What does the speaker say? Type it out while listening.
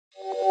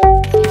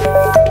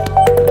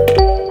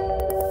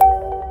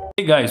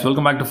Hey guys,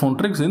 welcome back to Phone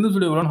Tricks. In this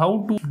video, we'll learn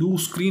how to do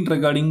screen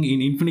recording in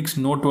Infinix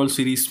Note 12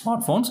 series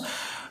smartphones.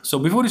 So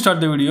before we start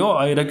the video,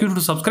 I request you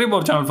to subscribe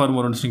our channel for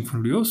more interesting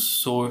videos.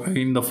 So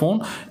in the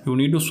phone, you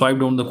need to swipe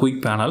down the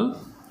quick panel.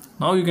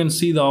 Now you can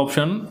see the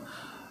option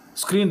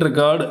screen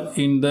record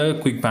in the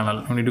quick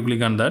panel. You need to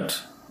click on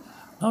that.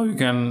 Now you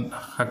can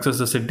access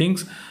the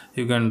settings.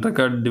 You can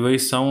record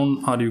device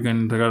sound or you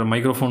can record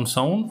microphone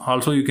sound.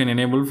 Also you can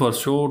enable for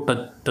show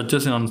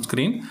touches on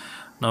screen.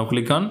 Now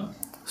click on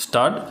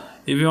start.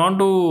 If you want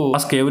to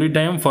ask every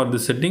time for the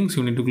settings,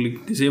 you need to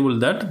click disable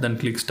that, then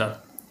click start.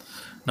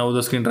 Now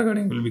the screen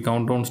recording will be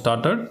countdown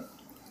started.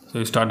 So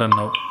you started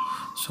now.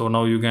 So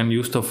now you can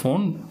use the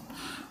phone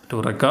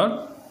to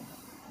record.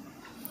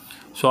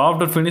 So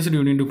after finishing,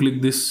 you need to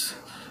click this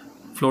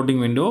floating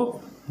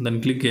window,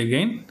 then click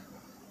again.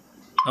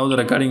 Now the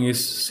recording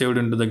is saved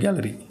into the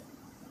gallery.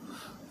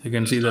 You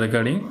can see the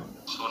recording.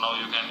 So now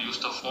you can use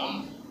the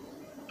phone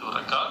to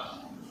record.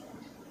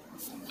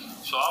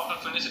 So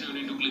after finishing, you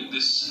need to click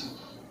this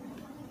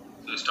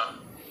restart.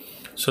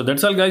 So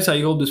that's all guys. I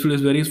hope this video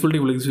is very useful. If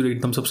you like this video,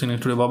 hit thumbs up. See you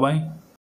next video. Bye bye.